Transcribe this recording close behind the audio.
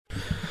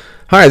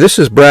Hi, this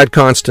is Brad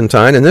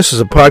Constantine, and this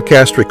is a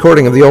podcast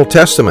recording of the Old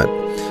Testament.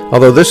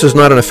 Although this is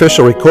not an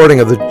official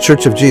recording of the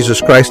Church of Jesus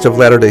Christ of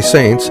Latter-day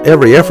Saints,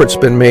 every effort's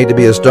been made to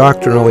be as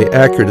doctrinally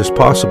accurate as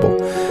possible.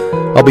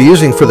 I'll be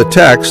using for the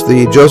text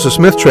the Joseph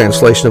Smith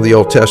translation of the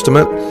Old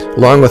Testament,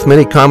 along with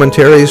many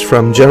commentaries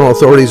from general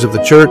authorities of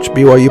the Church,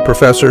 BYU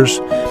professors,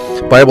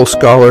 Bible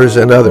scholars,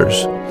 and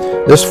others.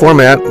 This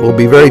format will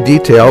be very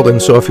detailed,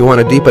 and so if you want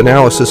a deep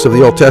analysis of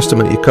the Old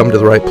Testament, you come to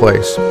the right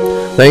place.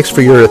 Thanks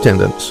for your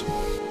attendance.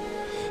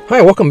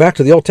 Hi, welcome back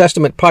to the Old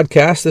Testament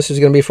podcast. This is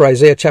going to be for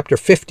Isaiah chapter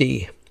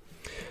 50.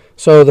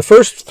 So the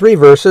first three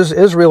verses,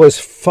 Israel is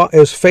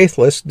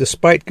faithless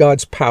despite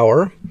God's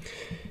power.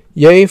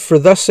 Yea, for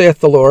thus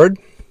saith the Lord,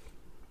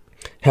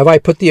 have I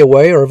put thee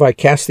away, or have I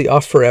cast thee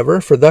off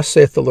forever? For thus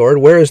saith the Lord,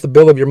 where is the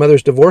bill of your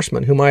mother's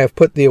divorcement, whom I have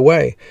put thee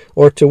away?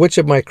 Or to which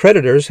of my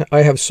creditors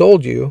I have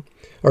sold you,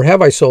 or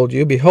have I sold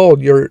you? Behold,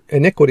 your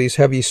iniquities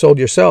have ye sold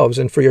yourselves,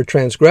 and for your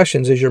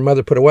transgressions is your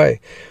mother put away.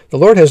 The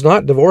Lord has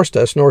not divorced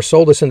us, nor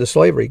sold us into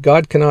slavery.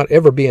 God cannot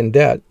ever be in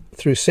debt.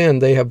 Through sin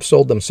they have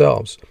sold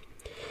themselves.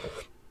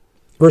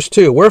 Verse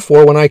 2,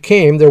 wherefore when I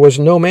came there was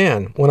no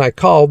man. When I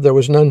called there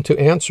was none to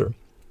answer.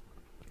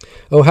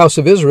 O house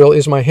of Israel,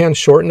 is my hand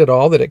shortened at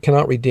all that it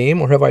cannot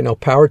redeem, or have I no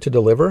power to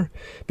deliver?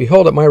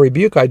 Behold, at my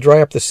rebuke I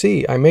dry up the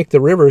sea. I make the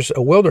rivers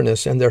a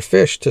wilderness, and their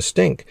fish to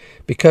stink,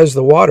 because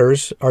the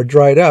waters are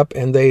dried up,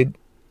 and they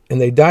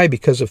die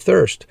because of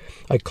thirst.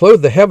 I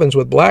clothe the heavens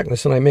with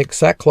blackness, and I make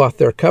sackcloth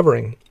their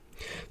covering.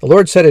 The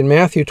Lord said in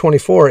Matthew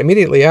 24,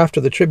 immediately after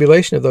the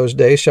tribulation of those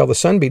days shall the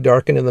sun be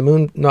darkened, and the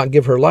moon not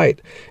give her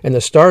light, and the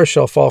stars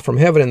shall fall from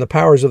heaven, and the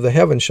powers of the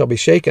heavens shall be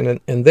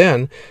shaken, and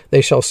then they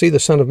shall see the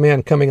Son of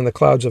Man coming in the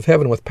clouds of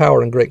heaven with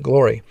power and great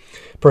glory.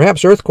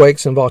 Perhaps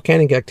earthquakes and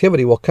volcanic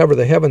activity will cover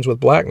the heavens with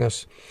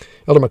blackness.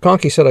 Elder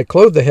McConkie said, I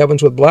clothe the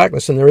heavens with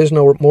blackness, and there is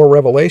no more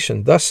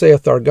revelation. Thus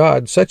saith our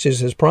God, such is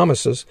his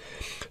promises,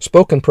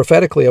 spoken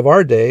prophetically of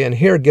our day, and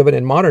here given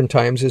in modern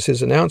times is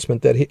his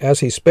announcement that as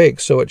he spake,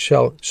 so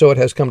it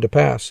has come to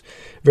pass.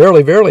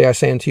 Verily, verily, I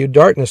say unto you,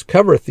 darkness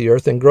covereth the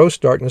earth, and gross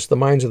darkness the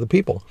minds of the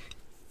people.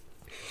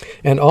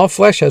 And all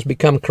flesh has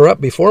become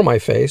corrupt before my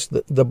face.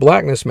 The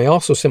blackness may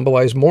also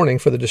symbolize mourning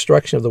for the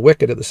destruction of the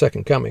wicked at the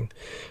second coming.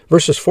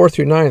 Verses 4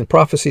 through 9,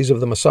 prophecies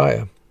of the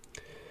Messiah.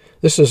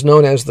 This is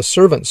known as the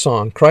servant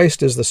song.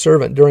 Christ is the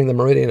servant during the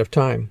meridian of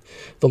time.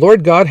 The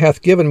Lord God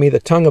hath given me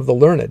the tongue of the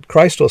learned.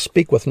 Christ will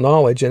speak with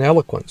knowledge and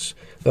eloquence,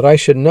 that I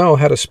should know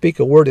how to speak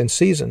a word in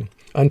season.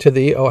 Unto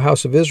thee, O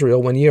house of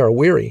Israel, when ye are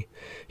weary.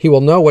 He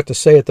will know what to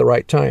say at the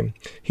right time.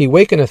 He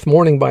wakeneth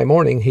morning by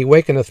morning. He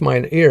wakeneth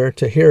mine ear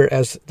to hear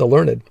as the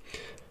learned.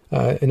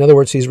 In other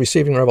words, he's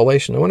receiving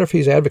revelation. I wonder if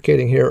he's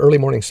advocating here early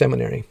morning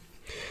seminary.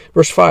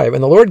 Verse 5,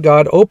 and the Lord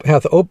God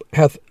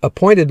hath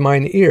appointed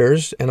mine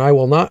ears, and I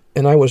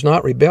was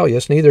not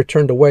rebellious, neither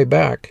turned away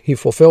back. He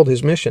fulfilled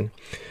his mission.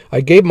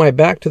 I gave my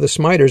back to the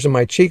smiters, and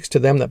my cheeks to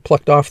them that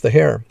plucked off the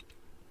hair.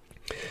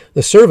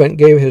 The servant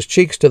gave his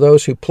cheeks to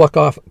those who pluck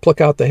out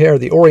the hair.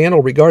 The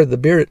Oriental regarded the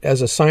beard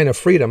as a sign of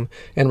freedom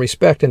and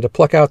respect, and to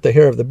pluck out the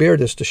hair of the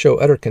beard is to show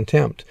utter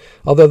contempt.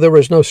 Although there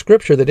is no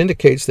scripture that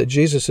indicates that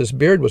Jesus'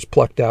 beard was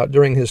plucked out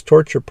during his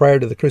torture prior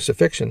to the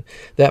crucifixion,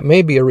 that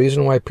may be a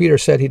reason why Peter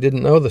said he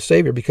didn't know the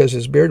Savior, because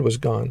his beard was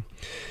gone.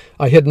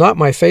 I hid not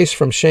my face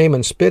from shame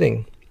and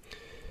spitting.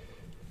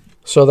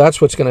 So that's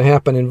what's going to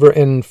happen. In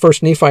 1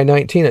 Nephi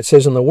 19, it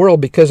says, in the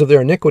world, because of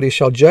their iniquity,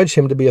 shall judge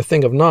him to be a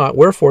thing of naught.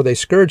 Wherefore they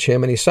scourge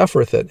him, and he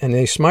suffereth it. And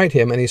they smite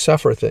him, and he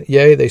suffereth it.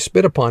 Yea, they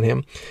spit upon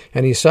him,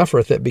 and he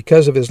suffereth it,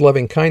 because of his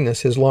loving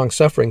kindness, his long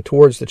suffering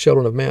towards the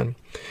children of men.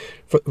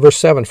 Verse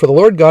 7, for the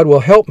Lord God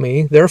will help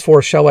me,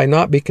 therefore shall I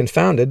not be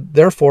confounded.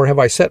 Therefore have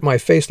I set my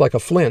face like a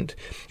flint,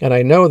 and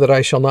I know that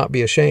I shall not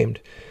be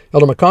ashamed.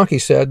 Elder McConkie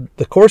said,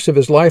 the course of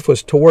his life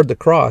was toward the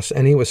cross,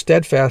 and he was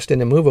steadfast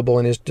and immovable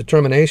in his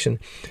determination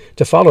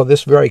to follow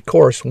this very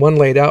course, one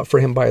laid out for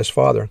him by his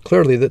Father.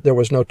 Clearly that there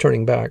was no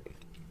turning back.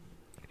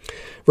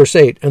 Verse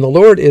 8, and the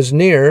Lord is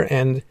near,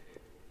 and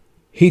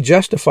he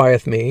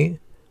justifieth me.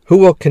 Who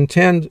will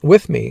contend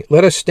with me?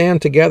 Let us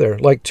stand together,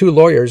 like two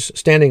lawyers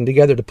standing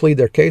together to plead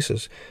their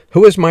cases.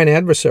 Who is mine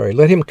adversary?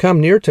 Let him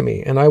come near to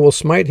me, and I will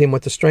smite him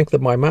with the strength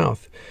of my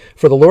mouth.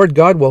 For the Lord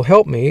God will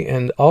help me,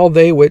 and all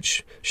they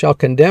which shall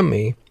condemn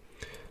me,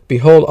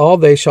 behold, all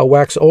they shall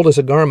wax old as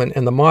a garment,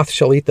 and the moth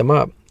shall eat them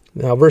up.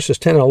 Now verses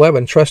 10 and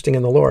 11, trusting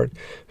in the Lord.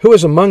 Who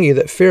is among you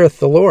that feareth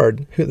the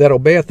Lord, that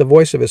obeyeth the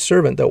voice of his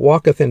servant, that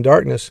walketh in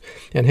darkness,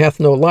 and hath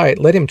no light?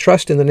 Let him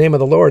trust in the name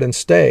of the Lord, and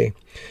stay.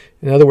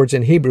 In other words,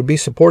 in Hebrew, be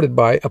supported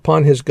by,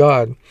 upon his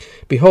God.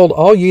 Behold,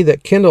 all ye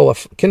that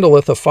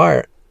kindleth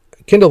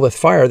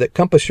fire, that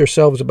compass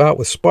yourselves about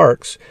with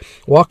sparks,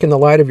 walk in the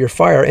light of your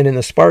fire, and in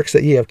the sparks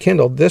that ye have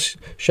kindled, this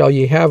shall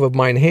ye have of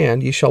mine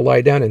hand, ye shall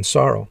lie down in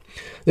sorrow.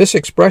 This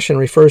expression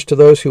refers to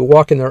those who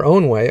walk in their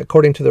own way,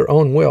 according to their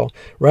own will,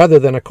 rather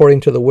than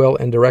according to the will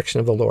and direction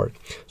of the Lord.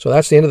 So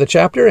that's the end of the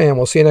chapter, and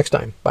we'll see you next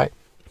time. Bye.